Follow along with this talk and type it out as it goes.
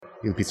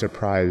you'll be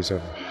surprised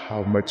of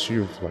how much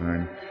you've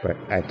learned. But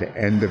at the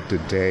end of the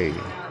day,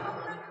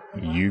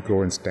 you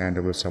go and stand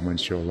over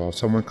someone's shoulder, or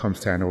someone comes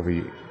stand over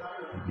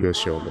your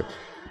shoulder.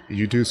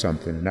 You do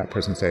something, and that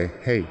person say,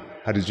 "Hey,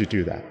 how did you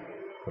do that?"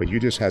 Or you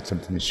just had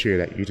something to share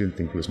that you didn't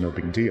think was no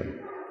big deal.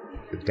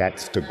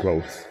 That's the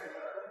growth.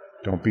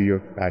 Don't be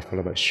bashful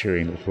about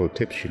sharing those little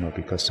tips,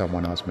 because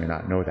someone else may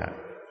not know that.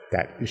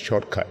 That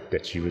shortcut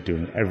that you were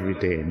doing every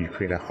day and you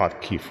create a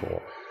hotkey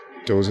for.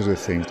 Those are the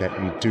things that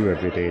you do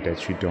every day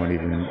that you don't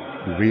even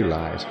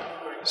realize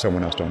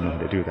someone else don't know how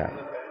to do that.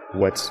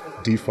 What's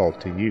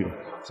default to you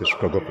is to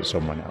struggle for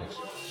someone else.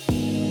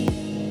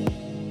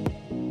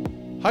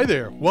 Hi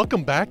there.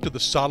 Welcome back to the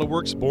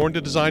SOLIDWORKS Born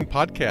to Design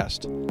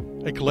podcast,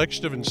 a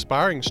collection of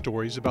inspiring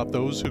stories about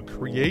those who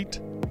create,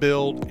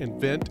 build,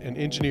 invent, and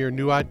engineer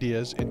new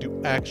ideas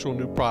into actual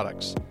new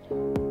products.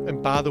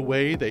 And by the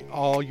way, they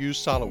all use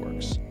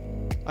SOLIDWORKS.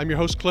 I'm your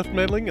host, Cliff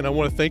Medling, and I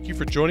want to thank you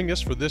for joining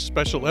us for this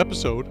special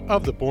episode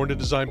of the Born to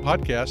Design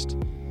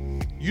podcast.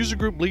 User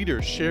Group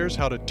Leader shares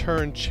how to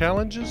turn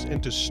challenges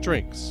into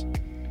strengths.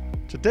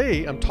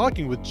 Today, I'm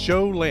talking with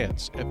Joe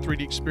Lance at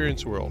 3D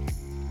Experience World.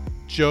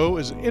 Joe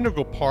is an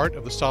integral part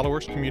of the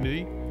SOLIDWORKS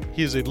community.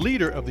 He is a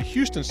leader of the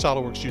Houston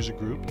SOLIDWORKS User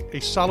Group, a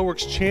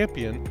SOLIDWORKS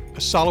Champion, a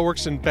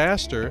SOLIDWORKS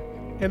Ambassador,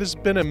 and has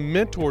been a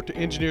mentor to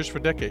engineers for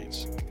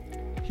decades.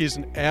 He is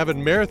an avid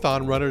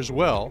marathon runner as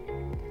well.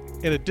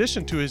 In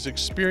addition to his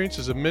experience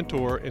as a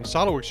mentor and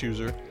SOLIDWORKS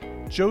user,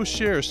 Joe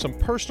shares some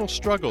personal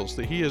struggles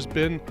that he has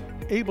been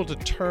able to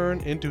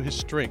turn into his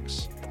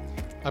strengths.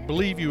 I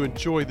believe you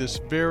enjoy this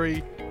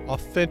very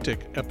authentic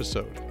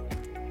episode.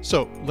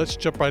 So let's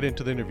jump right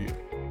into the interview.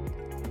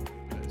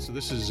 So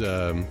this is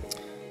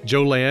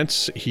Joe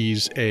Lance.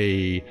 He's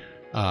a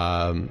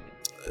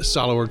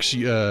SOLIDWORKS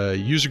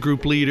user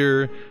group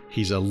leader.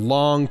 He's a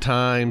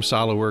longtime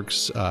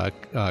SOLIDWORKS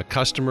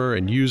customer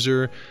and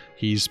user.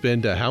 He's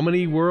been to how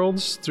many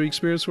worlds? 3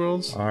 Experience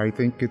Worlds? I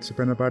think it's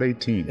been about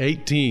 18.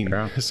 18.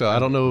 Yeah. So I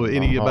don't know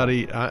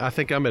anybody. I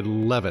think I'm at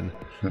 11.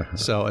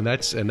 So and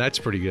that's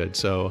pretty good.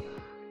 So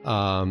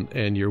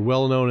and you're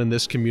well known in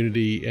this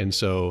community. And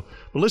so,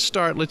 well, let's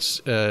start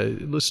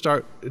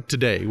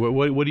today.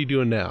 What are you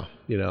doing now?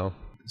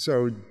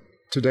 So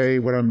today,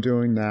 what I'm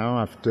doing now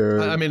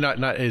after... I mean,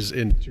 not as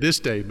in this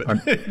day, but...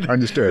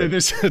 Understood.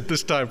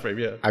 this time frame,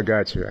 yeah. I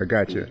got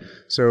you.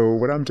 So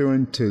what I'm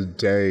doing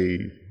today,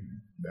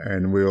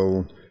 and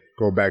we'll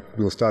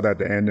start at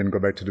the end and go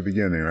back to the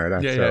beginning,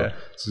 right? Yeah.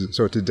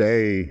 So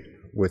today,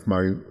 with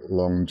my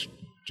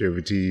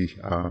longevity,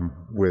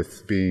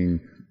 with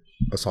being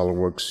a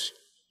SOLIDWORKS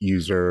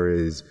user,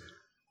 is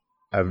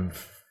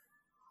I've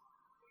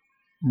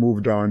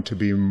moved on to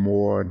be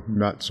more,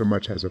 not so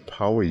much as a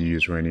power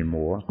user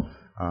anymore,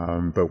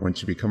 but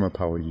once you become a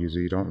power user,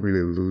 you don't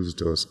really lose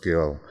those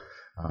skills.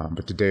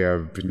 But today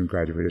I've been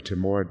graduated to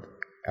more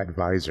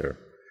advisor,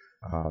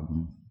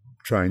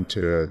 trying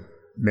to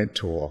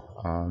mentor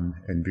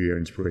and be an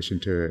inspiration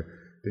to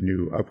the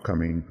new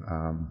upcoming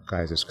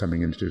guys that's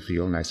coming into the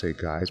field. And I say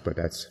guys, but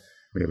that's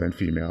male and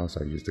female,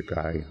 so I use the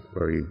guy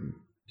very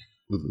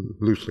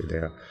loosely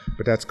there.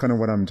 But that's kind of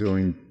what I'm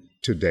doing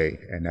today,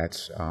 and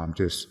that's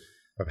just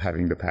of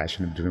having the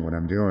passion of doing what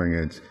I'm doing.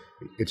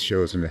 It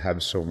shows in to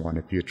have someone,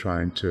 if you're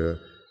trying to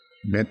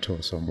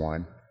mentor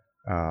someone,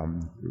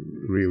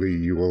 really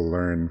you will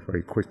learn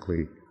very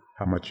quickly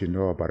how much you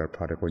know about a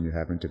product when you're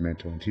having to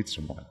mentor and teach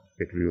someone.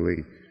 It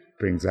really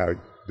brings out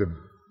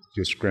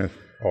your strength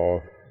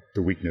or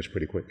the weakness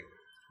pretty quick.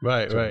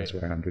 Right. That's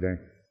where I am today.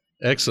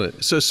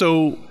 Excellent.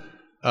 So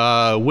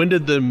when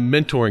did the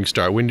mentoring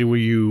start? When did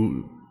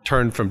you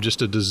turn from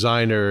just a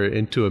designer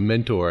into a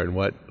mentor, and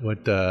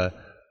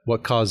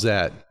what caused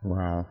that?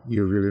 Wow,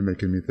 you're really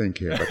making me think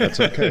here, but that's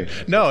okay.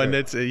 No, okay. And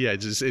that's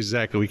just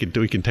exactly. We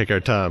can take our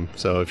time.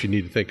 So if you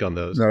need to think on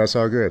those, no, that's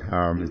all good.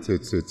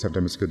 It's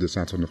sometimes it's good to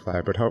sound on the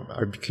fly. But how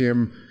I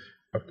became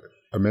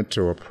a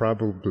mentor,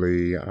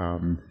 probably,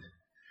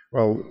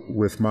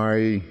 with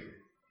my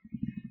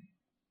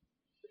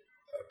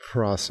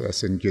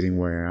process in getting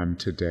where I am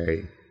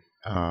today.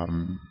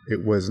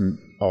 It wasn't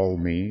all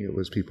me. It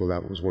was people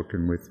that was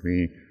working with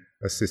me,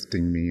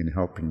 assisting me and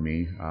helping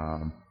me.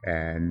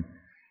 And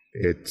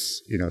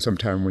it's,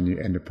 sometimes when you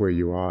end up where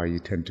you are, you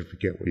tend to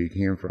forget where you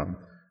came from.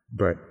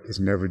 But it's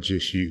never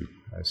just you.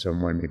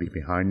 Someone may be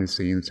behind the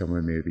scenes,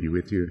 someone may be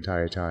with you the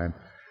entire time.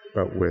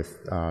 But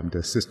with the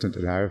assistant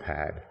that I've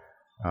had,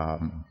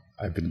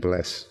 I've been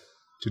blessed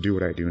to do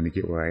what I do and to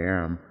get where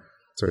I am.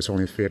 So it's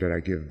only fair that I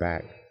give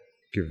back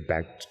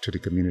to the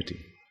community.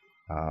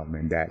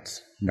 And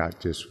that's not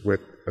just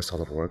with a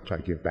SOLIDWORKS. I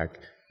give back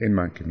in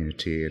my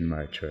community, in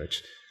my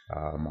church.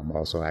 I'm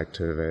also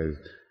active as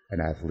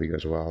an athlete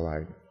as well.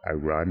 I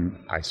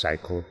run, I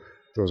cycle.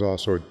 Those are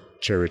also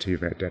charity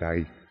events that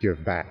I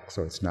give back.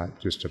 So it's not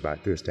just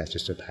about this. That's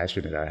just a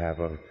passion that I have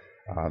of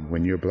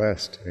when you're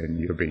blessed and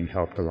you're being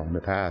helped along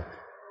the path,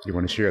 you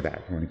want to share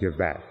that. You want to give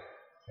back.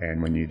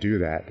 And when you do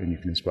that, then you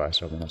can inspire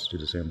someone else to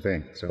do the same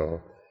thing.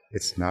 So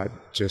it's not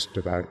just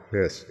about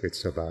this.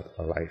 It's about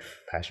a life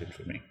passion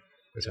for me.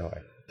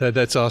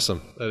 That's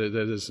awesome.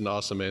 That is an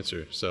awesome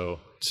answer. So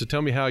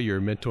tell me how you're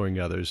mentoring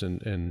others,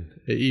 and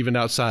even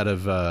outside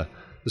of the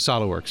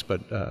SOLIDWORKS,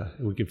 but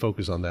we can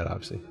focus on that,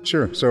 obviously.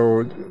 Sure.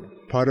 So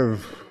part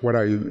of what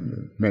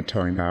I'm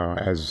mentoring now,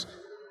 as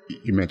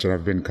you mentioned,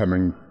 I've been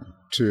coming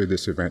to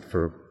this event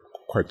for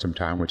quite some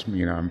time, which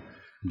means I'm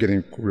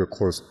getting real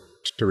close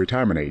to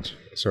retirement age.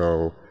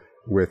 So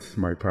with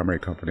my primary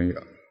company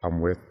I'm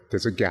with,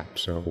 there's a gap.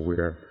 So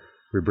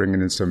we're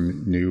bringing in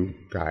some new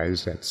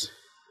guys that's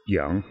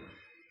young,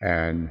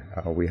 and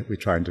we're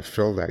trying to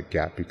fill that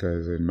gap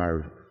because in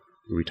my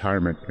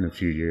retirement in a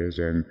few years,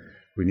 and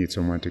we need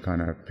someone to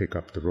kind of pick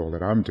up the role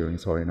that I'm doing.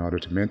 So in order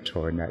to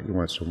mentor in that, you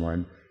want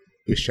someone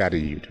to shadow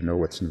you, to know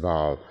what's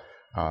involved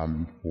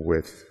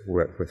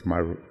with my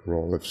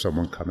role. If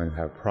someone come in and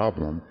have a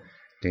problem,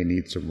 they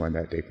need someone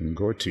that they can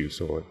go to.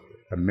 So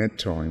a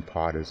mentoring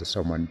part is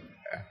someone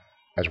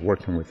as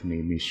working with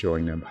me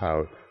showing them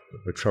how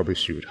to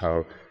troubleshoot,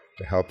 how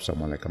to help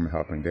someone like I'm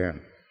helping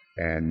them.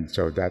 And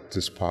so that's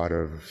just part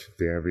of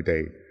the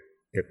everyday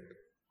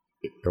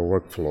the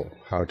workflow,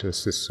 how to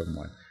assist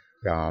someone.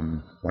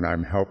 When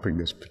I'm helping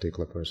this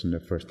particular person, the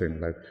first thing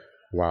like,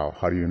 wow,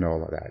 how do you know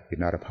all of that? You're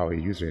not a power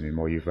user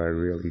anymore. You very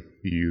rarely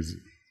use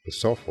the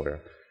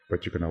software,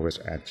 but you can always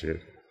answer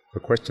the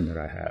question that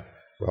I have.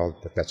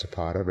 Well, that's a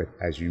part of it.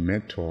 As you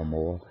mentor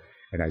more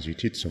and as you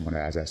teach someone,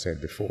 as I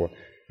said before,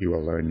 you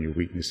will learn your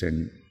weakness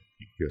and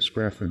your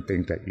strength and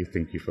things that you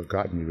think you've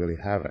forgotten you really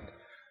haven't.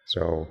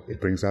 So it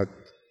brings out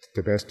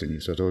the best in you.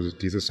 So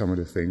these are some of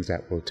the things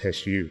that will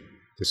test you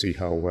to see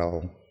how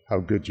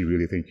good you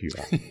really think you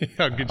are.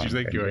 How good you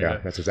think you are. Yeah,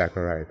 that's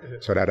exactly right.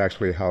 So that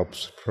actually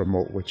helps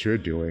promote what you're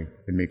doing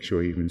and makes you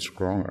an even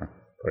stronger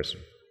person,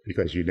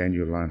 because you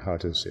learn how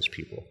to assist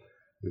people.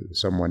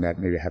 Someone that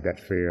maybe have that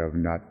fear of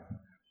not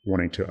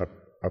wanting to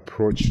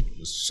approach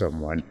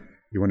someone,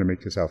 you want to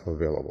make yourself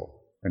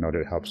available in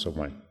order to help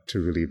someone to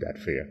relieve that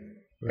fear.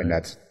 Right. And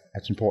that's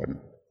important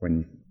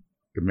when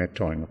you're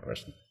mentoring a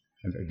person.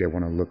 And they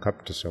want to look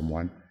up to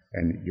someone,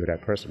 and you're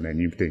that person, and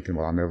you're thinking,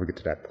 well, I'll never get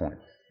to that point.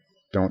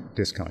 Don't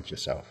discount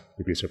yourself.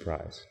 You'd be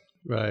surprised.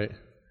 Right.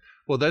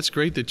 Well, that's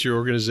great that your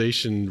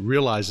organization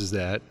realizes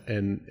that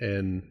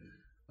and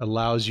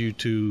allows you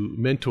to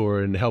mentor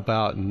and help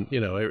out. And,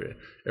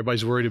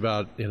 everybody's worried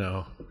about,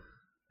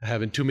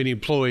 having too many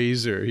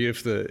employees or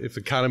if the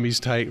economy's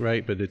tight,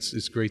 right? But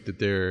it's great that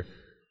they're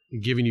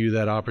giving you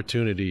that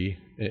opportunity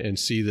and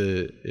see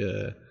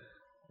the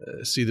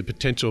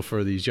potential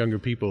for these younger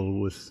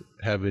people with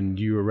having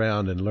you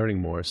around and learning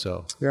more.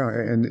 So yeah,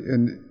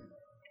 and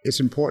it's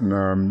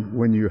important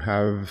when you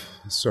have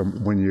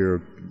when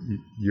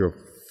you're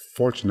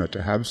fortunate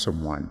to have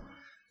someone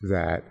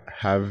that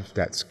have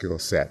that skill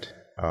set.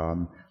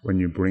 When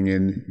you bring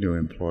in new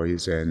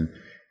employees and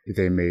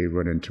they may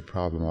run into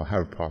problem or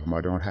have a problem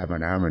or don't have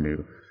an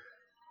avenue,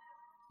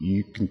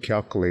 you can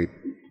calculate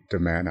the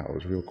man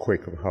hours real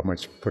quick of how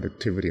much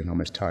productivity and how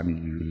much time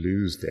you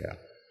lose there.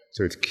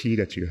 So it's key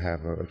that you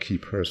have a key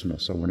person or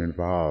someone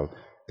involved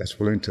that's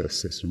willing to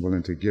assist and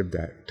willing to give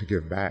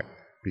back,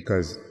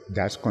 because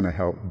that's going to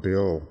help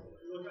build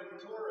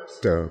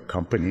the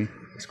company.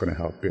 It's going to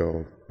help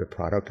build the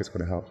product. It's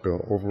going to help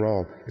build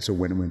overall. It's a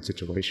win-win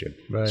situation.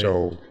 Right.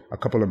 So a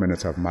couple of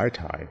minutes of my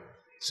time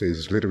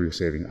is literally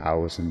saving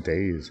hours and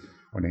days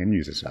on the end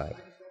user side.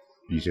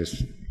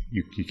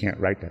 You can't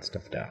write that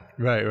stuff down.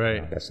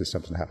 Right. That's just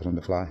something that happens on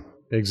the fly.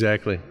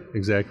 Exactly.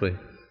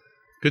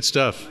 Good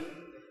stuff.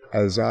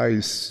 As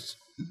I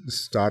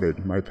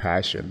started, my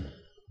passion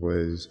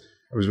was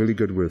I was really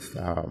good with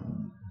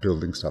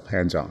building stuff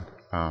hands-on.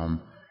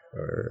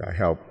 I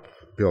helped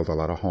build a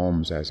lot of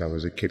homes as I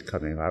was a kid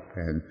coming up,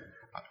 and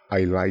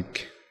I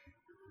like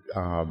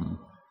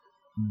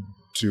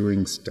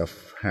doing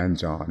stuff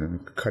hands-on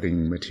and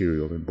cutting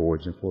material and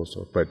boards and so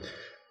forth. But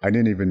I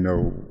didn't even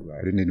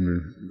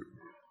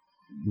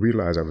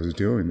realize I was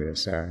doing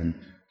this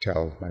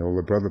until my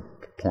older brother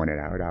pointed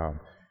out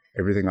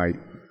everything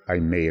I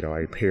made or I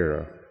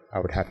repaired, I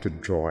would have to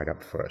draw it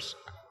up first.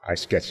 I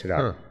sketched it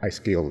out. I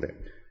scaled it.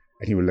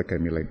 And he would look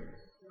at me like,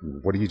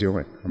 what are you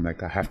doing? I'm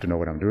like, I have to know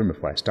what I'm doing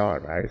before I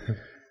start, right?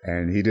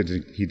 And he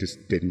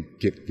just didn't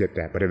get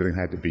that, but everything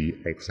had to be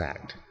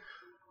exact.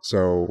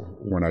 So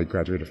when I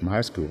graduated from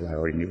high school, I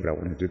already knew what I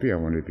wanted to be. I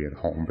wanted to be a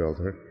home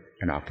builder,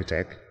 an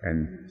architect,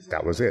 and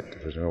that was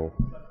it.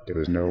 There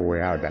was no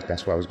way out.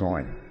 That's where I was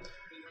going.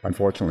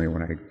 Unfortunately,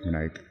 when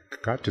I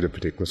got to the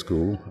particular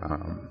school,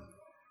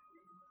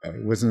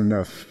 it wasn't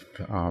enough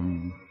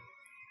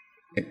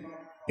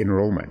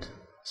enrollment,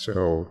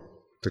 so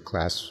the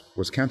class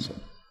was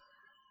canceled.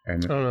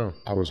 And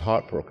I was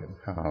heartbroken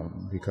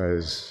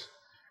because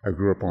I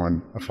grew up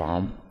on a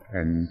farm,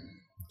 and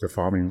the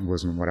farming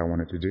wasn't what I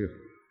wanted to do.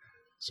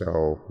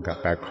 So I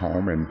got back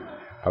home, and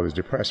I was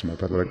depressed. My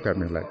brother looked at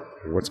me like,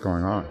 what's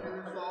going on?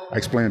 I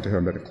explained to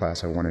him that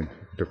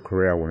the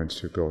career I wanted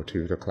to go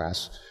to, the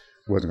class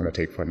wasn't going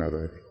to take for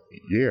another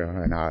year,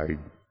 and I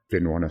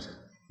didn't want to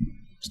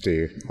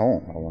stay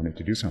home. I wanted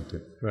to do something.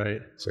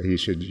 Right. So he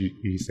said,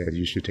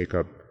 you should take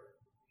up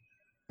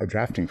a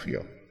drafting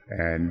field.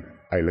 And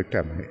I looked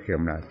at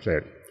him and I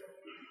said,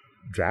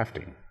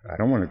 drafting. I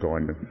don't want to go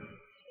into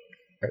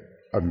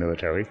a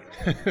military.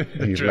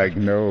 He's like,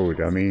 no,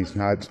 dummy, it's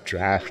not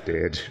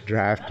drafting.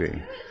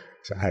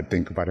 So I had to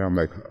think about it. I'm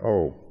like,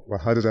 oh, well,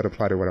 how does that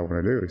apply to what I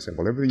want to do? He said,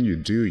 well, everything you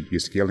do, you're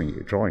scaling it,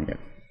 you're drawing it.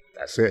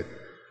 That's it.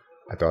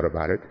 I thought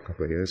about it a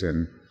couple of years,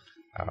 and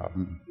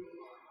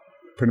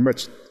pretty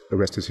much the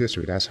rest is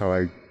history. That's how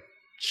I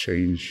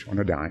changed on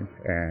a dime,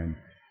 and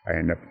I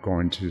ended up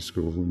going to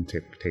school and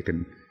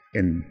taking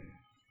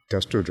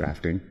industrial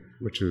drafting,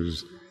 which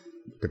is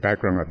the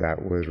background of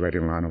that was right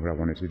in line with what I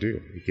wanted to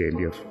do. It gave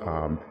me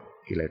a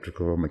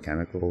electrical,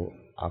 mechanical,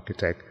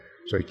 architect,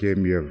 so it gave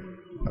me a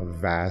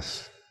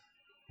vast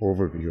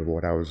overview of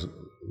what I was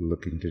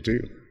looking to do.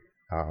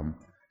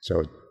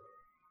 So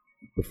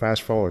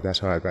fast forward, that's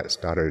how I got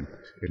started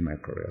in my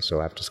career.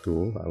 So after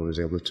school, I was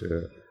able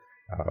to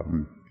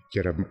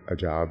get a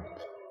job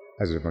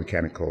as a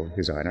mechanical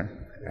designer,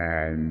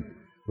 and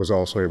was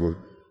also able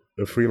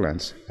to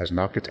freelance as an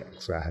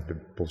architect. So I had the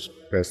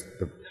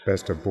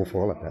best of both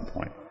worlds at that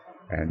point,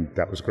 and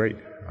that was great.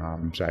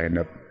 So I ended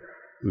up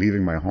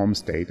leaving my home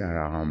state.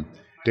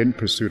 Didn't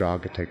pursue the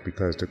architect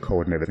because the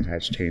code and everything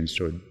had changed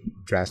so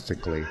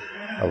drastically.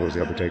 I was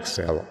able to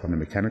excel on the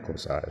mechanical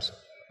side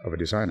of a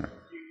designer.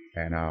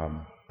 And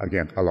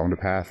again, along the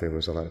path, there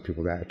was a lot of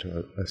people there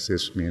to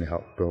assist me and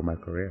help build my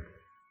career.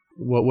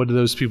 What do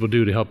those people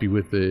do to help you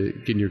with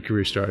getting your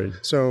career started?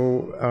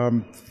 So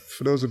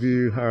for those of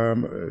you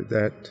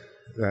that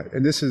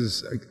and this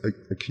is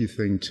a key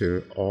thing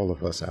to all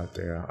of us out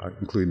there,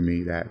 including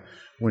me, that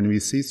when we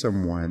see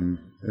someone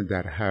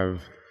that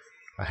have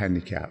a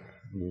handicap,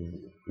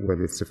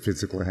 whether it's a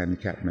physical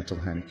handicap, mental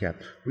handicap,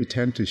 we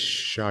tend to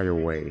shy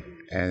away.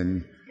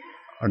 And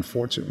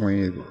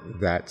unfortunately,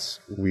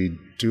 we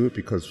do it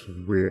because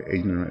we're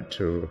ignorant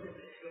to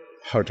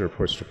how to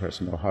approach the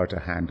person or how to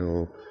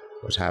handle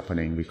what's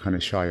happening. We kind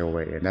of shy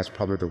away, and that's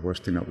probably the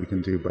worst thing that we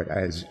can do. But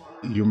as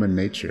human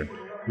nature,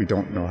 we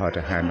don't know how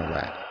to handle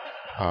that.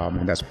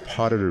 And that's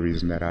part of the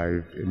reason that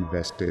I've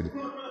invested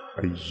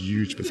a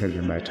huge percentage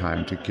of my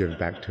time to give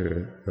back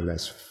to the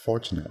less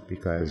fortunate,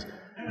 because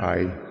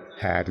I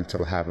had and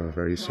still have a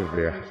very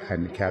severe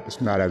handicap. It's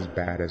not as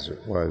bad as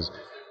it was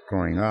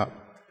growing up,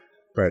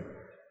 but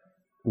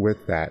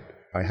with that,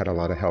 I had a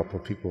lot of help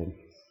where people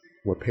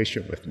were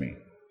patient with me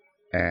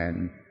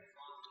and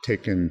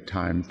taking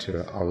time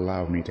to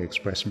allow me to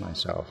express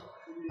myself.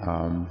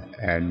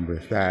 And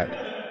with that,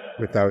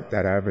 without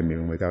that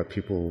avenue, without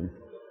people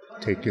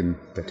taking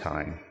the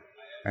time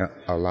and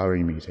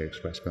allowing me to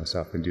express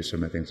myself and do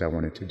some of the things I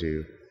wanted to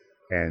do,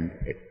 and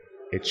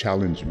it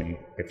challenged me.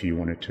 If you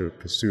wanted to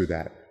pursue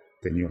that,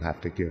 then you'll have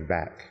to give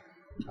back.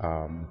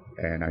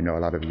 And I know a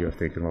lot of you are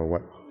thinking,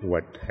 well,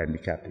 what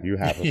handicap do you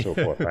have, or so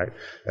forth, right?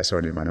 That's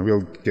certainly mine. And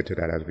we'll get to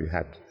that as we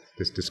have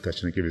this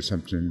discussion and give you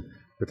something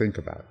to think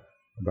about.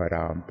 But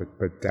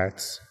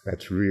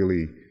that's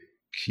really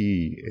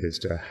key, is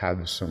to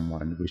have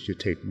someone. We should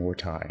take more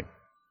time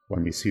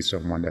when we see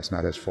someone that's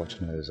not as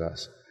fortunate as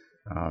us.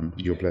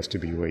 You're blessed to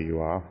be where you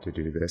are to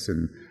do this,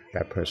 and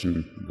that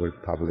person would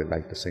probably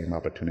like the same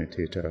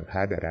opportunity to have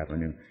had that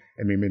avenue,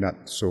 and maybe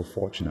not so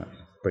fortunate,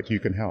 but you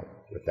can help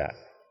with that.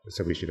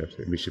 So we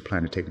should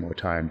plan to take more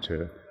time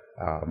to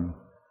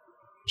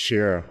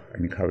share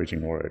an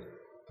encouraging word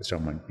to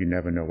someone. You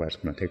never know where it's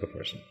going to take a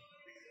person.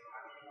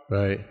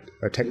 Right.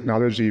 A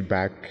technology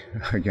back,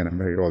 again, I'm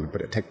very old,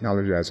 but a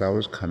technology as I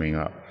was coming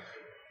up,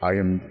 I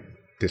am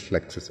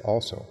dyslexic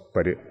also,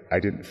 but I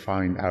didn't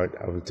find out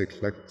I was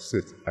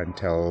dyslexic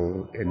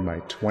until in my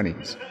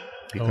 20s,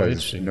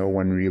 because no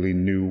one really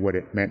knew what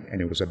it meant,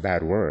 and it was a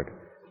bad word.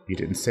 You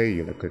didn't say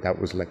it, because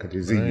that was like a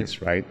disease,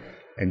 right?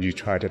 And you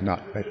try to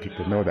not let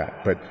people know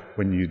that. But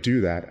when you do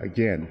that,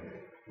 again,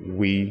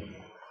 we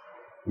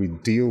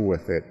deal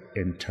with it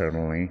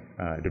internally.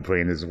 The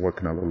brain is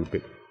working a little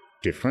bit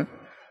different.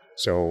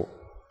 So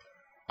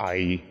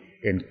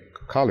in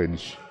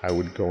college, I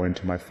would go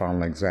into my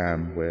final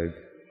exam with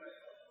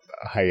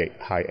a high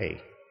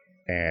A.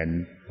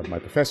 And my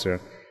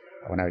professor,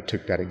 when I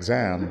took that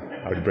exam,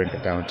 I would bring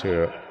it down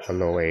to a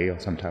low A or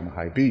sometimes a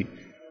high B.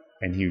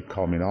 And he would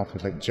call me in the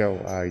office like, Joe,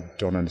 I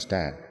don't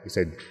understand. He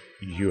said,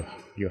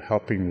 you're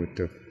helping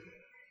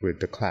with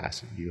the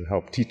class. You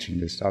help teaching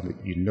this stuff.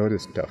 You know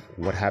this stuff.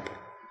 What happened?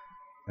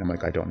 And I'm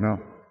like, I don't know.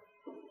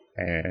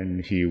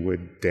 And he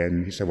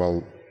said,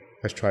 well,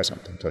 let's try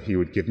something. So he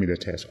would give me the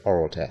test,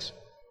 oral test.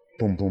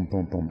 Boom, boom,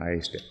 boom, boom, I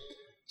aced it.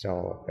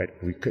 So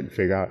we couldn't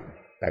figure out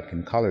back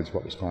in college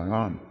what was going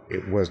on.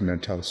 It wasn't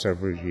until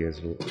several years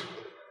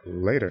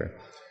later,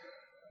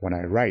 when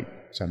I write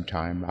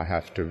sometime, I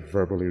have to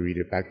verbally read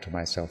it back to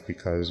myself,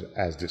 because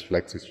as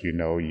dyslexics,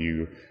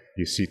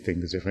 you see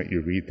things different,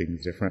 you read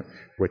things different.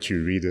 What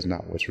you read is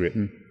not what's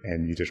written,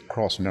 and you just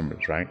cross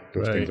numbers, right?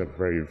 Those things are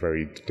very,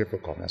 very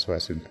difficult. That's why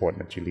it's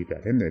important that you leave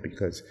that in there,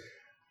 because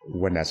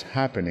when that's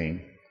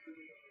happening,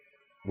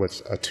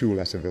 what's a tool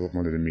that's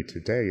available to me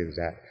today is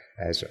that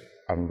as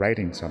I'm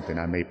writing something,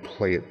 I may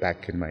play it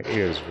back in my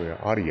ears with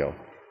audio,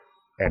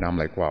 and I'm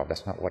like, wow,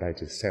 that's not what I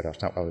just said,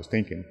 that's not what I was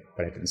thinking,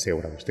 but I didn't say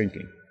what I was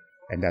thinking.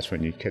 And that's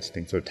when you catch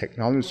things. So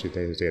technology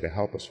today is there to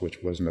help us,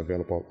 which wasn't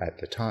available at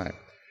the time.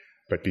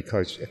 But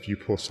because if you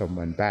pull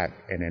someone back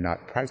and they're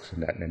not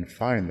practicing that and then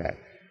find that,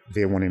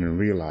 they won't even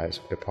realize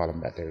the problem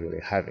that they're really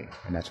having.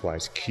 And that's why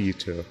it's key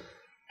to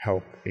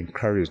help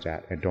encourage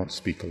that, and don't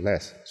speak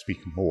less, speak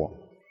more.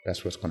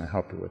 That's what's going to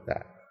help you with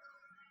that.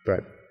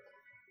 But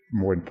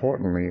more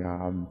importantly,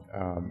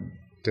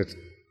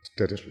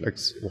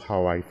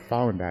 how I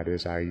found that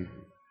is I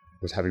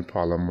was having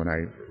problem when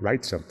I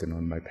write something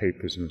on my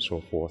papers and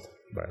so forth.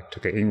 But I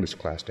took an English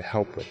class to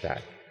help with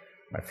that.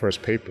 My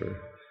first paper,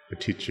 the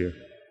teacher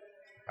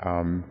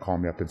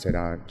called me up and said,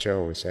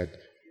 Joe, he said,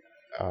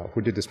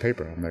 who did this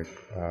paper? I'm like,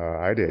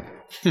 I did.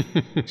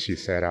 She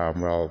said,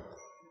 well,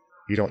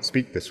 you don't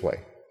speak this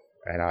way.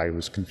 And I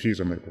was confused.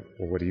 I'm like,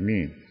 well, what do you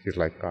mean? She's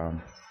like,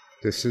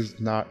 this is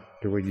not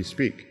the way you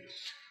speak.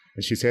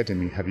 And she said to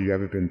me, have you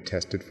ever been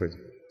tested for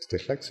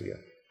dyslexia?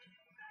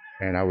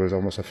 And I was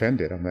almost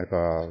offended. I'm like,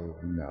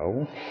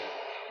 no.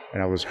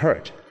 And I was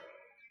hurt.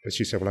 But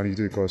she said, well, I need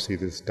you to go see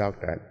this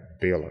doctor at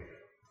Baylor.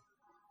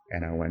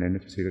 And I went in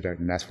to see the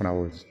doctor, and that's when I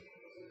was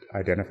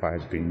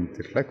identified as being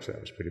dyslexic.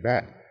 It was pretty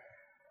bad.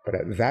 But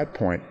at that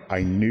point,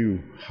 I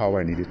knew how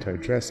I needed to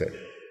address it.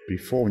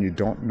 Before, when you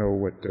don't know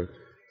what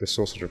the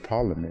source of the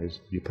problem is,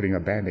 you're putting a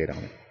Band-Aid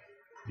on it.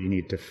 You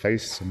need to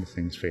face some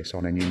things face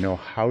on, and you know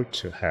how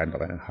to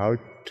handle it and how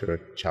to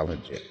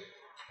challenge it.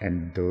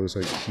 And those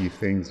are key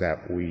things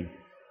that we,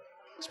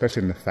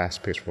 especially in the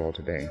fast-paced world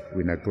today,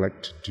 we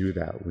neglect to do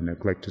that. We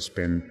neglect to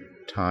spend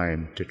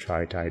time to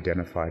try to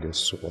identify the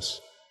source.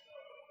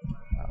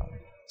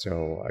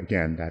 So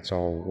again, that's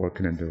all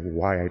working into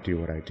why I do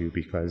what I do,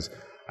 because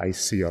I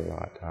see a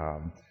lot.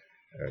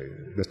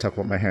 Let's talk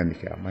about my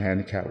handicap. My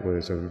handicap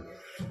was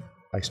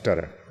I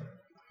stutter.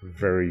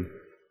 Very,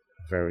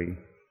 very,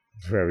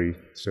 very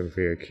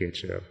severe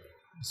case of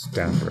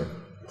stammer,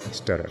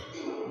 stutter.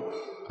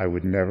 I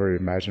would never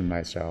imagine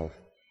myself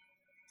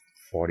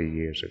 40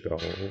 years ago,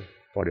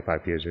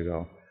 45 years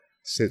ago,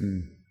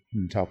 sitting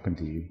and talking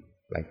to you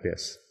like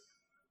this.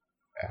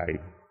 I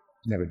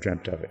never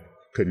dreamt of it.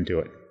 Couldn't do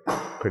it.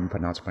 Couldn't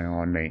pronounce my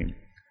own name.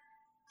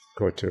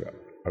 Go to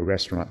a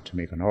restaurant to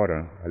make an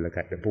order. I look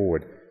at the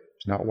board.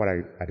 It's not what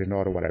I didn't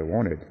order what I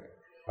wanted.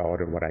 I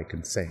ordered what I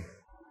can say.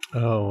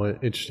 Oh,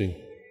 interesting.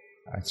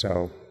 And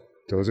so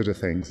those are the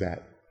things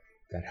that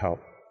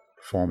help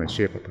form and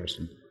shape a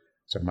person.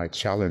 So my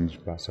challenge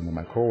by some of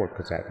my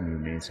coworkers that knew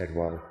me and said,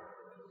 well,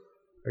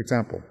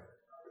 example,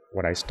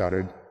 when I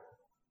started,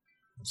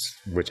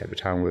 which at the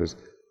time was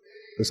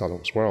the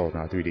SOLIDWORKS world,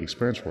 now 3D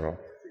Experience world,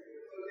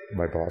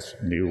 my boss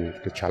knew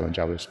the challenge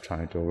I was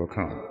trying to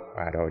overcome.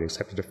 I had already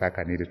accepted the fact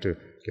I needed to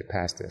get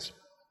past this.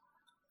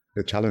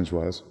 The challenge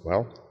was,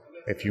 well,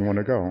 if you want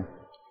to go,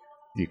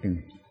 you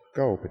can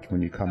go, but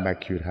when you come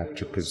back, you'd have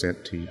to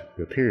present to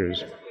your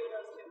peers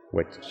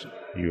what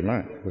you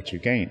learned, what you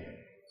gained.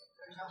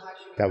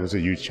 That was a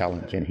huge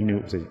challenge, and he knew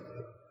it was a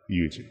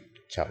huge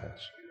challenge,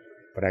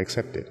 but I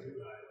accepted.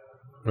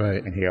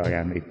 Right. And here I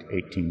am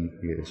 18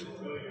 years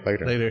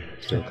later.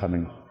 Still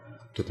coming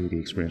to 3D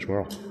Experience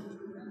world.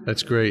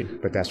 That's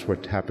great. But that's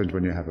what happens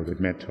when you have a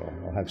good mentor,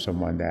 or have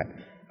someone that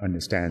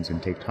understands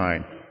and take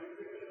time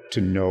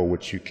to know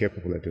what you're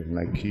capable of doing,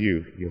 like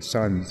your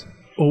sons.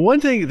 Well, one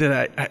thing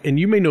that and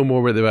you may know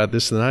more about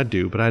this than I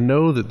do, but I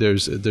know that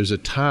there's a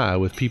tie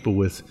with people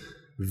with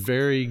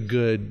very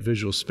good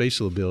visual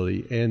spatial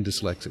ability and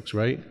dyslexics,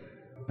 right?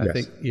 Yes. I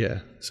think, yeah.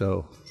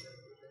 So,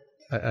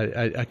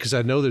 because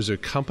I know there's a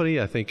company,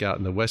 I think out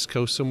in the West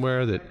Coast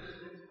somewhere, that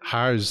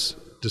hires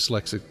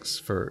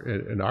dyslexics for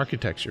in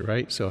architecture,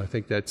 right? So I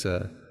think that's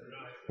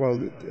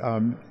well,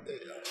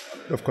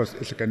 of course,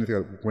 it's like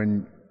anything.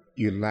 When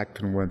you lack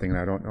in one thing, and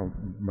I don't know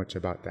much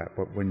about that,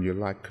 but when you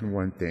lack in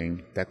one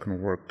thing, that can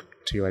work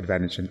to your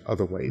advantage in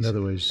other ways.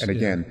 And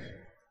again,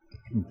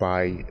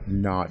 by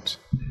not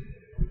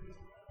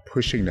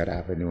pushing that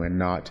avenue and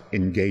not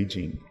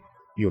engaging,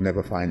 you'll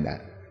never find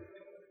that.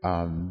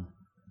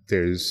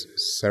 There's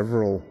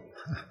several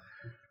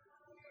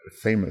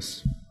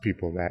famous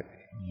people that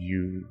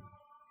you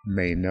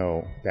may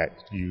know that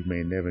you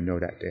may never know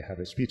that they have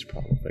a speech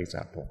problem, for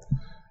example.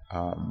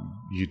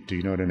 Do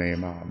you know the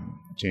name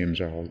James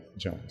Earl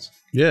Jones?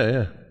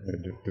 Yeah.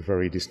 The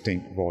very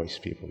distinct voice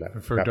people.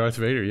 For Darth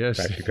Vader, yes.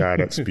 That's the guy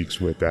that speaks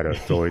with that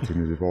authority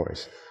in his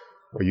voice.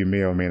 Well, you may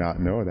or may not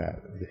know that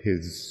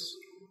his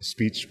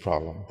speech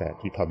problem that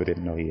he probably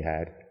didn't know he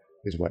had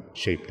is what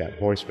shaped that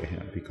voice for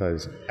him.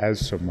 Because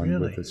as someone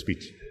with a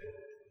speech,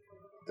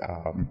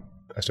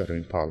 a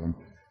stuttering problem,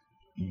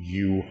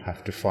 you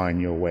have to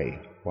find your way.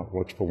 What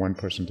works for one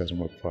person doesn't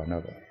work for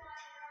another.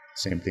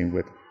 Same thing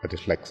with a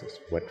dyslexia.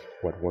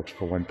 What works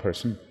for one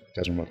person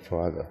doesn't work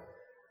for other.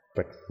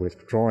 But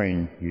with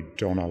drawing, you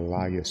don't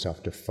allow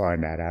yourself to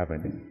find that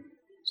avenue.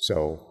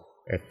 So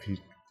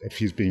if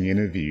he's being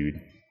interviewed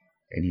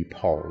and he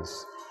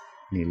pauses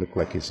and he looks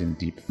like he's in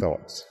deep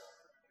thoughts,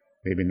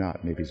 maybe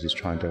not. Maybe he's just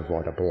trying to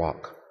avoid a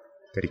block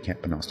that he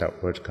can't pronounce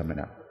that word coming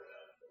out.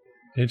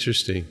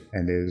 Interesting.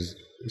 And there's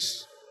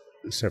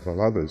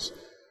several others.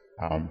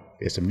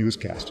 There's some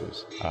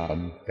newscasters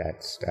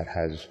that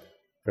has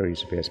very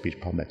severe speech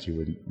problem that you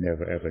would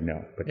never ever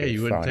know. But yeah,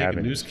 you wouldn't think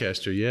a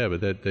newscaster,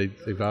 but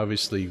they've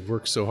obviously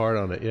worked so hard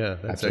on it. Yeah,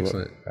 that's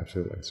excellent.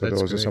 Absolutely. So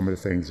those are some of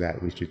the things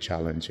that we should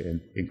challenge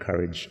and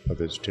encourage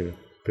others to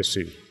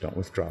pursue. Don't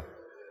withdraw.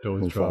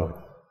 Move forward.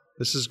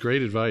 This is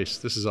great advice.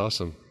 This is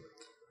awesome.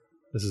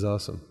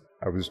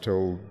 I was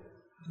told,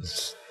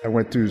 I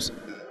went through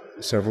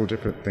several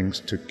different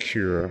things to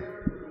cure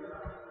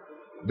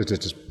the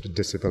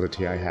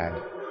disability I had.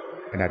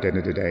 And at the end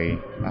of the day,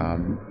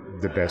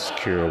 the best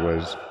cure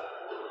was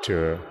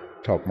to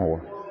talk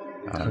more,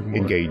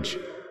 engage.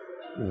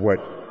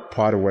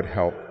 Part of what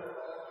helped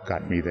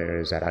got me there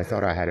is that I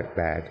thought I had it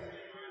bad,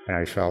 and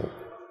I felt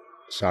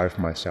sorry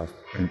for myself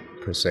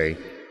per se,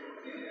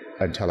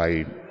 until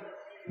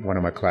one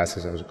of my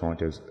classes I was going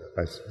to,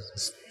 a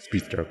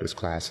speech therapist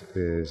class,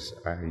 is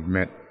I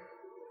met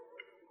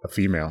a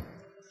female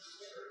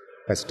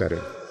that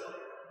stuttered.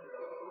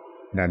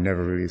 And I'd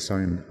never really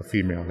seen a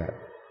female that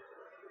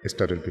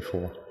stuttered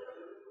before.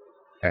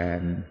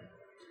 And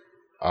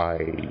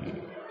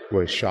I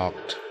was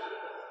shocked,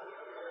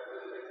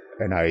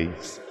 and I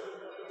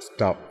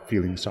stopped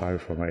feeling sorry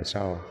for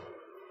myself.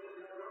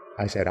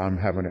 I said, I'm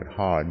having it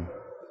hard,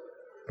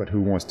 but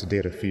who wants to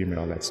date a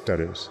female that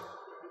stutters?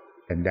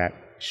 And that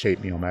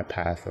shaped me on my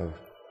path of,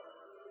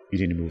 you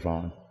need to move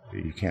on.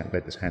 You can't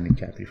let this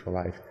handicap you for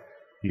life.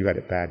 You got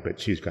it bad, but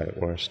she's got it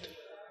worse.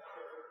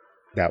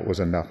 That was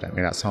enough. That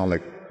may not sound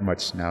like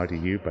much now to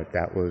you, but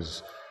that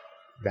was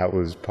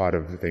part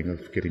of the thing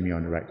of getting me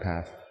on the right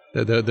path.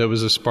 That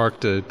was a spark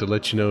to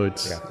let you know it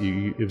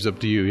was up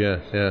to you.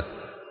 Yeah.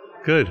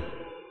 Good.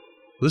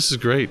 This is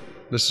great.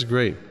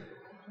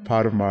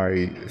 Part of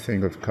my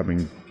thing of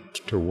coming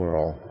to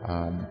Whirl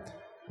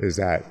is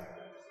that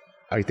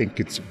I think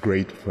it's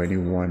great for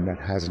anyone that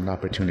has an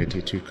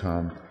opportunity to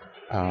come.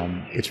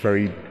 It's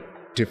very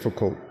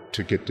difficult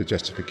to get the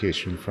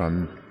justification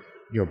from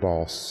your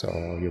boss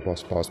or your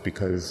boss,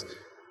 because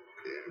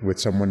with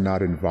someone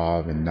not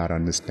involved and not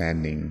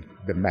understanding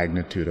the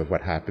magnitude of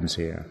what happens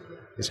here,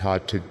 it's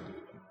hard to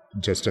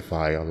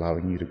justify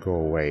allowing you to go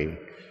away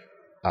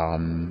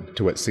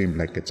to what seemed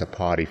like it's a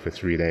party for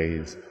 3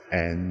 days,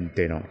 and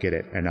they don't get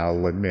it. And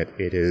I'll admit,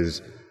 it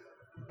is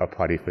a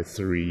party for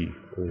 3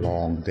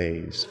 long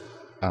days.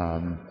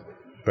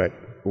 But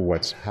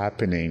what's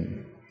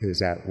happening is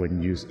that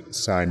when you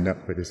sign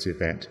up for this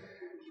event,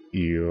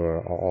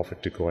 you're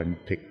offered to go and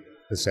pick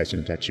the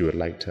sessions that you would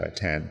like to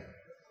attend.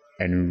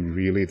 And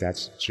really,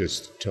 that's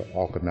just to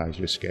organize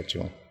your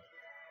schedule.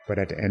 But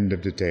at the end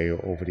of the day,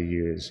 or over the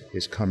years,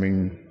 it's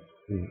coming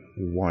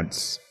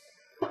once.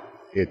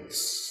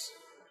 It's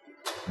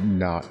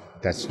not,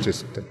 that's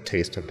just the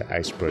taste of the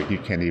iceberg. You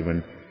can't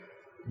even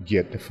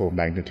get the full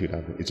magnitude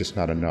of it. It's just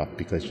not enough,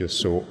 because you're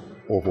so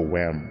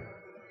overwhelmed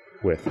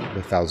with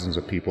the thousands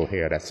of people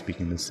here that's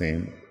speaking the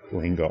same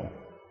lingo,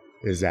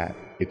 is that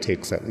it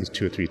takes at least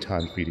 2 or 3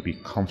 times for you to be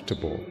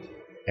comfortable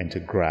and to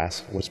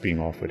grasp what's being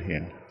offered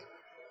here.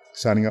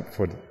 Signing up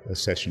for a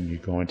session, you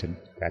go into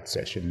that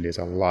session, there's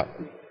a lot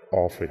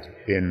offered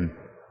in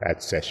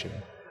that session.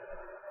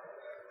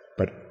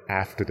 But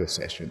after the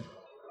session,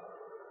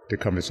 the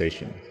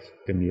conversation,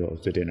 the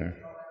meals, the dinner,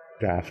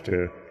 the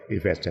after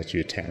events that you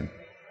attend,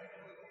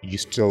 you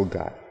still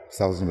got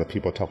thousands of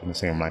people talking the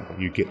same language.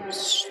 You get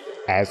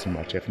as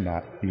much, if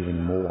not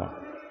even more,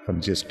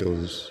 from just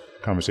those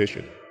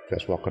conversations,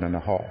 just walking in the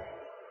hall.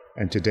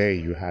 And today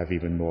you have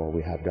even more.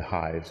 We have the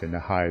hives, and the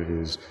hive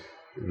is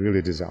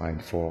really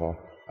designed for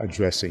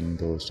addressing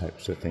those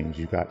types of things.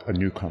 You got a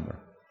newcomer,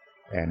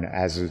 and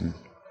as an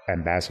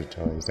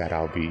ambassador is that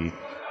I'll be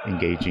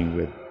engaging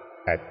with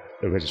at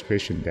the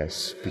registration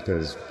desk,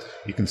 because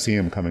you can see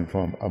them coming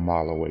from a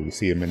mile away. You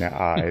see them in their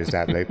eyes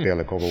that they're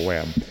like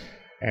overwhelmed.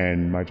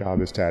 And my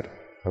job is that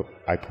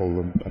I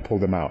pull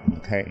them out.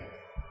 Okay,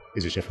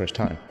 is this your first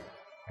time?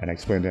 And I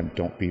explain to them,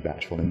 don't be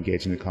bashful,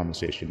 engage in the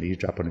conversation,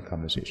 eavesdrop on the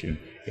conversation,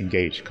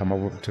 engage, come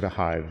over to the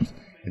hives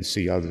and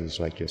see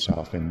others like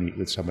yourself and meet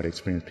with some of the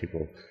experienced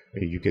people.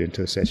 You get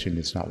into a session,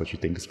 it's not what you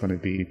think it's going to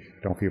be.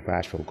 Don't feel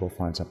bashful, go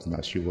find something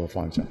else. You will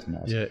find something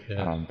else.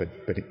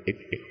 But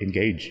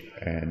engage,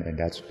 and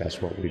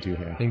that's what we do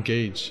here.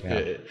 Engage.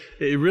 Yeah.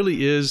 It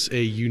really is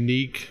a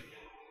unique,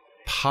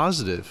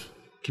 positive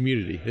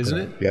community, isn't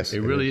it? Yes,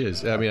 it really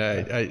is. I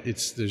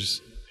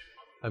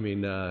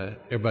mean,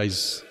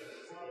 everybody's.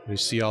 You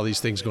see all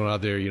these things going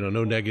out there,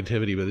 no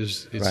negativity, but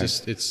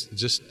it's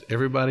just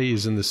everybody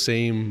is in the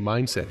same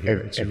mindset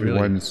here.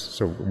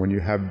 So when you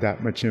have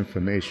that much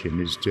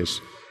information,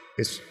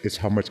 it's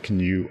how much can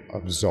you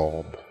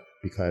absorb,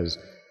 because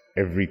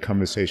every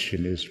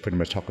conversation is pretty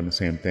much talking the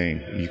same thing.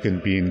 You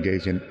can be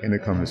engaged in a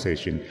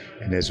conversation,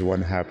 and there's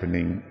one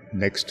happening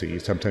next to you.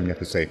 Sometimes you have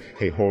to say,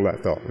 hey, hold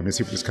that thought. Let me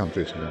see what this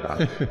conversation is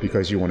about,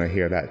 because you want to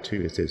hear that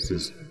too. It's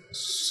just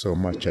so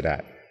much of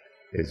that.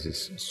 It's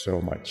just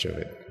so much of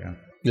it. Yeah.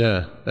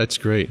 Yeah, that's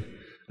great,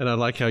 and I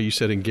like how you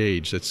said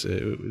engage. That's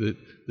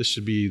this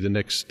should be the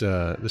next.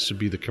 This should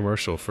be the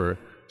commercial for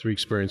Three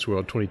Experience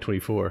World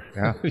 2024.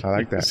 Yeah, I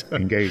like that. So,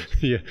 engage.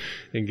 Yeah,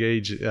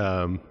 engage.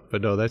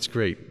 But no, that's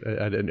great.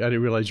 I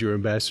didn't realize you were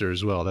ambassador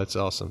as well. That's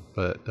awesome.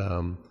 But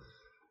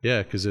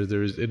yeah, because it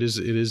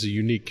is a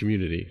unique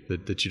community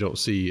that you don't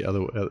see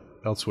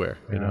elsewhere.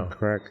 You know,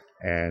 correct.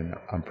 And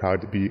I'm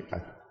proud to be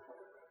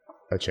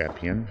a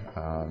champion.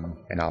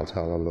 And I'll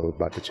tell a little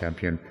about the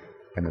champion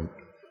and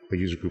the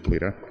user group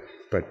leader.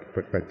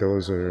 But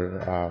those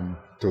are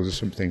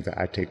some things that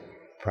I take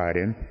pride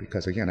in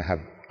because again I have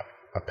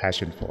a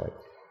passion for it.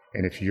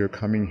 And if you're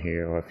coming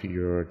here or if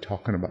you're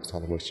talking about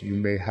SOLIDWORKS, you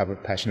may have a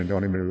passion and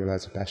don't even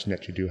realize the passion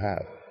that you do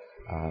have.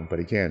 But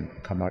again,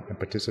 come out and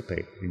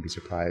participate. You'd be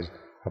surprised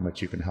how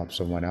much you can help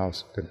someone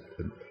else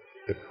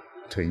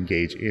to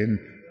engage in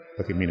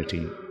the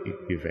community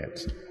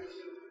events.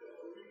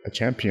 A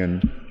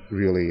champion,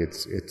 really,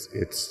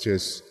 it's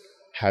just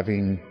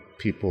having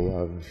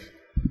people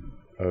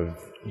of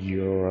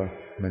your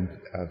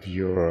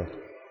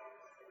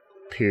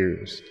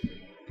peers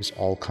just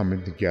all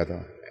coming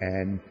together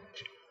and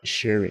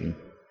sharing,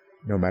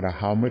 no matter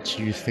how much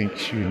you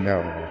think you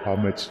know, how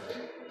much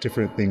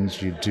different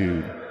things you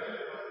do,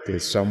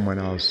 there's someone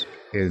else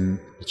in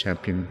the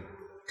champion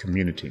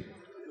community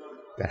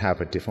that have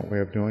a different way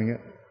of doing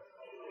it.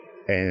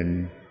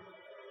 And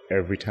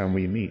every time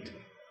we meet,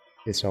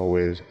 it's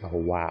always a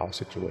wow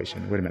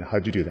situation. Wait a minute,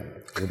 how'd you do that?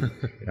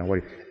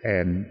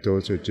 And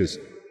those are just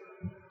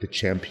the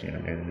champion.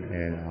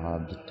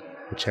 And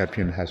the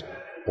champion has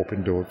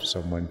opened doors for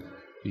someone.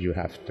 You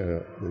have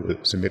to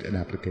submit an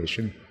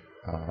application,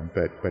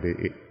 but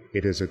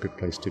it is a good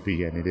place to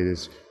be, and it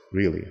is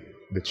really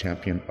the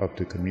champion of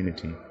the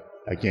community.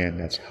 Again,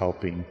 that's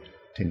helping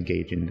to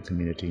engage in the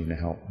community and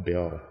help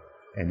build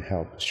and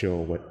help show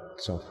what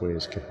software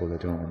is capable of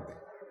doing.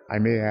 I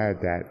may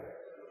add that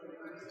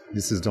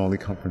this is the only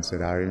conference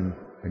that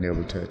I've been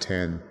able to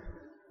attend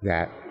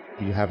that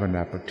you have an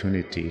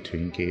opportunity to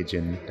engage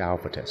in the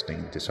alpha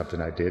testing. It's something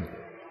I did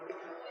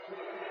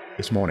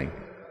this morning.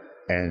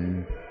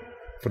 And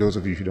for those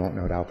of you who don't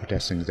know, the alpha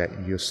testing is that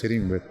you're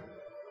sitting with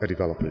the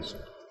developers.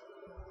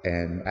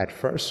 And at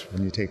first,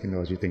 when you're taking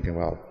those, you're thinking,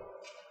 well,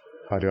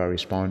 how do I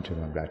respond to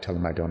them? Do I tell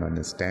them I don't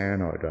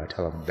understand? Or do I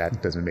tell them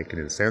that doesn't make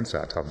any sense?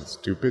 Or I tell them it's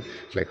stupid?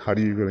 It's like, how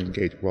do you really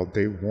engage? Well,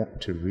 they want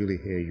to really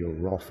hear your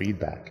raw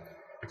feedback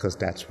because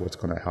that's what's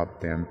going to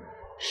help them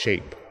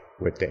shape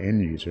with the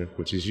end user,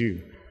 which is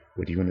you,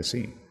 what are you going to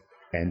see?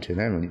 And to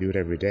them, when you do it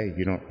every day,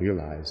 you don't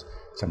realize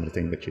some of the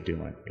things that you're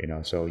doing,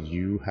 so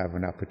you have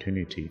an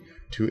opportunity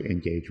to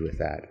engage with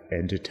that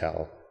and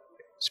to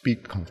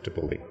speak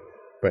comfortably.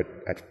 But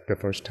at the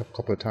first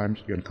couple of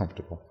times, you're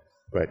uncomfortable.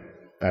 But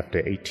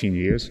after 18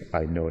 years,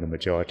 I know the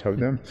majority of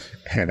them,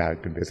 and I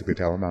can basically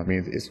tell them,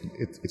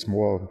 it's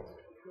more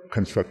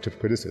constructive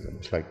criticism.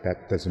 It's like,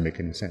 that doesn't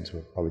make any sense.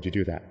 Well, how would you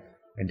do that?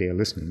 And they're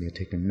listening, they're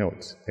taking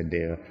notes, and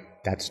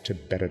that's to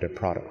better the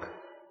product,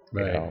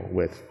 right.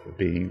 With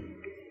being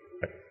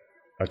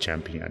a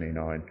champion,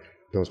 and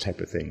those type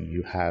of things.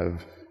 You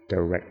have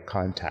direct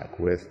contact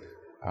with,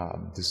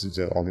 this is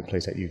the only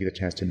place that you get a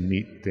chance to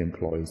meet the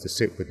employees, to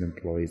sit with the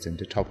employees and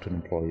to talk to the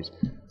employees.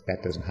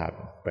 That doesn't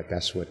happen, but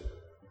that's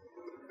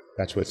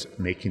what's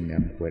making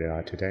them where they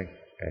are today,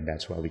 and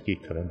that's why we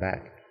keep coming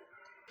back.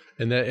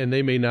 And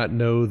they may not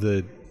know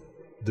the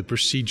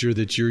procedure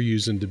that you're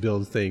using to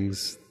build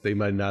things. They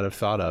might not have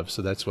thought of,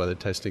 so that's why the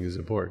testing is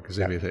important, because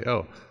they may think,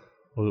 oh,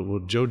 well,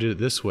 Joe did it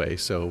this way,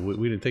 so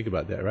we didn't think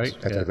about that, right?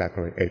 That's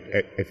exactly right.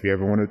 If you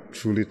ever want to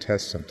truly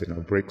test something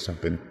or break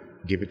something,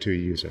 give it to a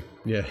user.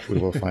 Yeah. We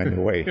will find a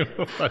way.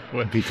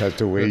 Because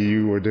the way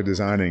you were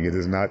designing it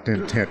is not the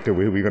intent the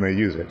way we're going to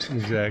use it.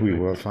 Exactly. We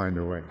will find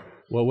a way.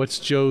 Well, what's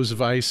Joe's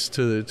advice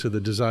to the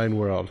design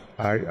world?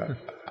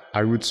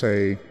 I would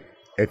say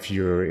if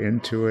you're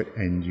into it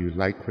and you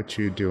like what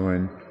you're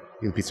doing,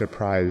 you'll be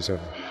surprised of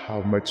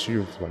how much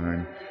you've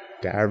learned.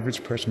 The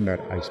average person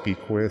that I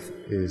speak with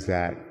is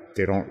that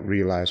they don't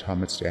realize how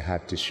much they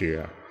have to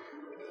share.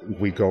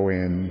 We go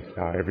in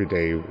every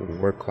day,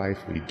 work life,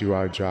 we do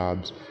our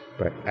jobs,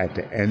 but at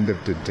the end of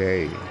the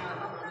day,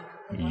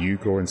 you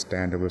go and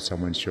stand over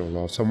someone's shoulder,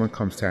 or someone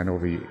comes stand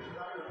over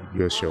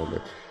your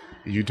shoulder.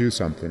 You do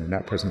something, and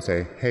that person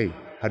say, hey,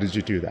 how did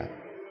you do that?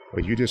 Or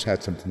you just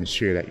had something to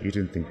share that you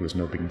didn't think was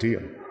no big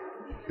deal.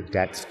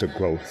 That's the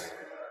growth.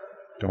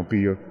 Don't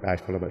be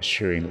bashful about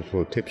sharing those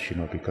little tips,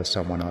 because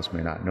someone else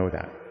may not know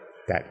that.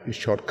 That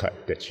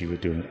shortcut that you were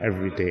doing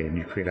every day and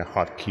you create a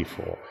hotkey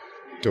for.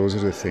 Those are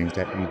the things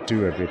that you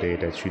do every day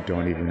that you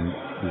don't even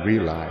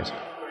realize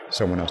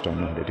someone else don't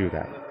know how to do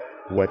that.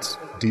 What's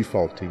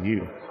default to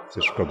you is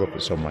to struggle for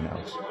someone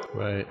else.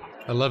 Right.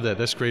 I love that.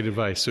 That's great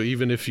advice. So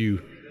even if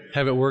you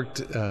haven't worked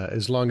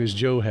as long as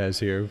Joe has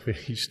here,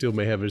 you still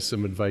may have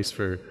some advice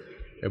for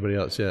everybody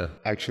else. Yeah.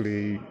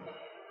 Actually,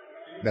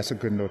 that's a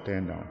good note to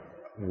end on.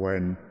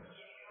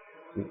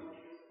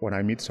 When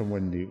I meet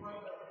someone new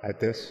at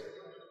this,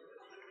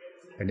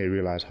 and they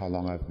realize how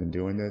long I've been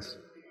doing this,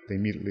 they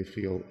immediately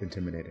feel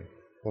intimidated.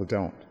 Well,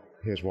 don't.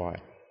 Here's why.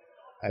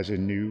 As a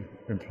new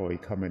employee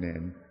coming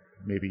in,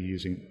 maybe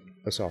using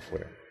a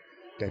software,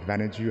 The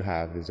advantage you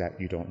have is that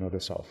you don't know the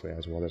software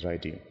as well as I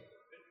do.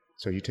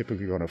 So you're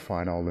typically going to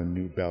find all the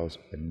new bells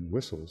and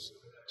whistles.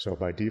 So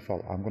by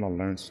default, I'm going to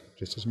learn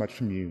just as much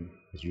from you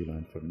as you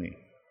learn from me.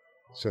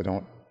 So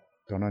don't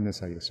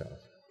undersell yourself.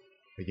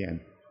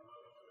 Again,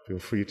 feel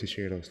free to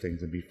share those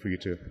things and be free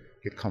to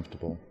get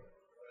comfortable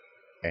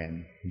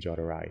and enjoy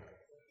the ride.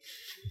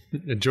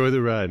 Enjoy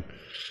the ride.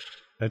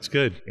 That's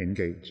good.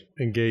 Engage.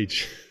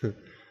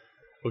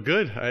 Well,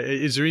 good.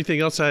 Is there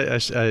anything else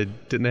I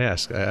didn't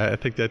ask? I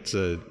think that's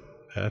a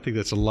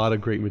lot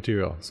of great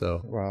material.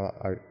 So, well,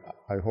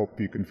 I hope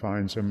you can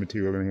find some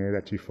material in here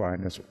that you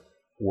find that's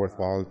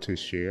worthwhile to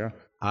share.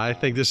 I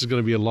think this is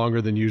going to be a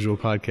longer than usual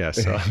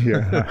podcast. So.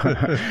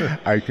 Yeah,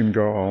 I can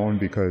go on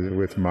because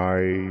with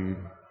my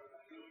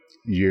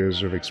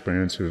years of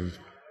experience of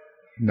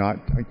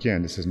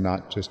this is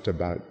not just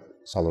about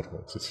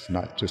SOLIDWORKS. It's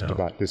not just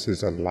about, this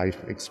is a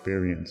life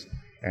experience.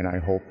 And I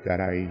hope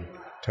that I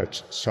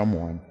touched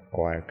someone,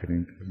 or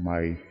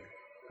my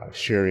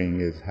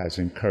sharing has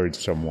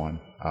encouraged someone,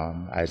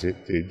 as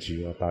it did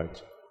you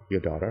about your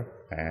daughter,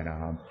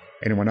 and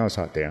anyone else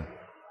out there.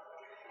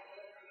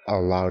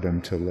 Allow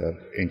them to live,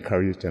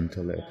 encourage them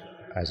to live.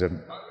 As a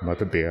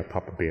mother bear,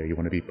 papa bear, you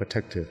want to be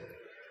protective,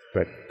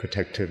 but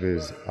protective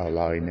is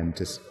allowing them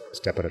to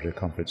step out of their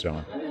comfort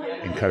zone.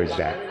 Encourage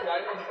that.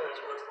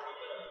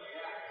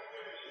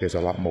 There's a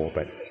lot more,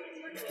 but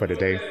for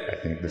today, I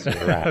think this is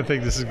a wrap. I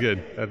think this is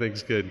good.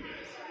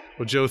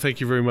 Well, Joe,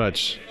 thank you very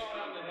much.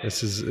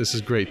 This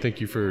is great. Thank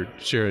you for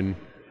sharing,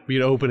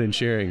 being open and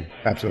sharing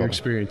your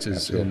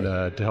experiences and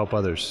to help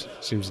others.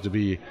 Seems to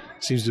be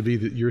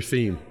your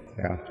theme.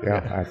 Yeah.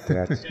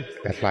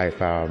 That's life.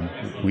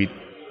 We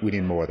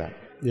need more of that.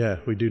 Yeah,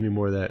 we do need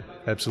more of that.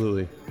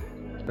 Absolutely.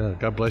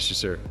 God bless you,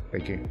 sir.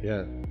 Thank you.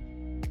 Yeah.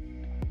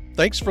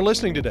 Thanks for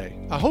listening today.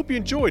 I hope you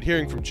enjoyed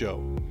hearing from Joe.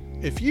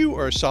 If you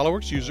are a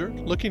SOLIDWORKS user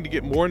looking to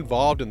get more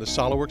involved in the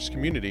SOLIDWORKS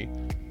community,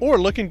 or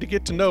looking to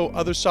get to know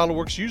other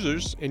SOLIDWORKS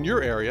users in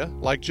your area,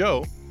 like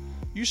Joe,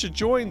 you should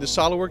join the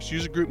SOLIDWORKS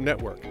User Group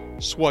Network,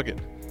 SWGUN,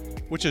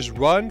 which is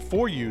run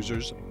for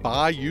users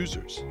by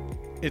users.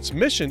 Its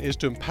mission is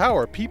to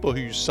empower people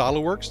who use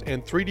SOLIDWORKS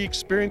and 3D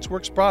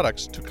ExperienceWorks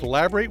products to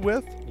collaborate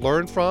with,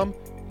 learn from,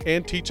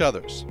 and teach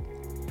others.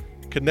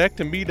 Connect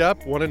and meet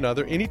up one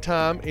another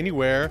anytime,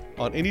 anywhere,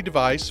 on any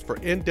device for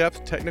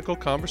in-depth technical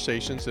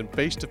conversations and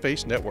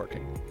face-to-face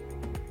networking.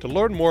 To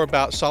learn more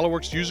about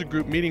SOLIDWORKS User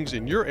Group meetings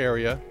in your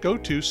area, go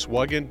to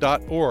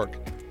swugn.org.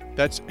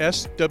 That's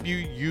SWUGN.org.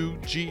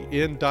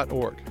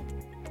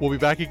 We'll be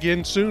back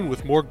again soon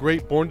with more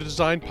great Born to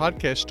Design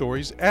podcast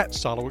stories at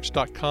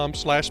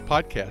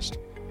solidworks.com/podcast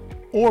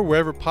or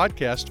wherever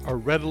podcasts are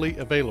readily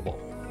available.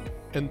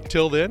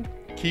 Until then,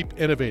 keep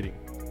innovating.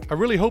 I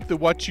really hope that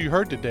what you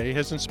heard today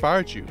has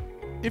inspired you.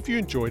 If you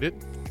enjoyed it,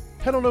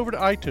 head on over to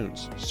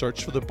iTunes,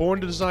 search for the Born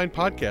to Design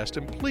podcast,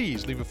 and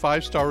please leave a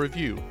 5-star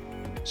review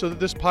so that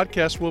this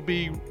podcast will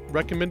be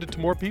recommended to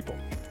more people,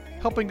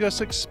 helping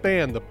us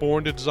expand the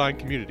Born to Design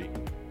community.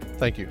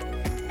 Thank you.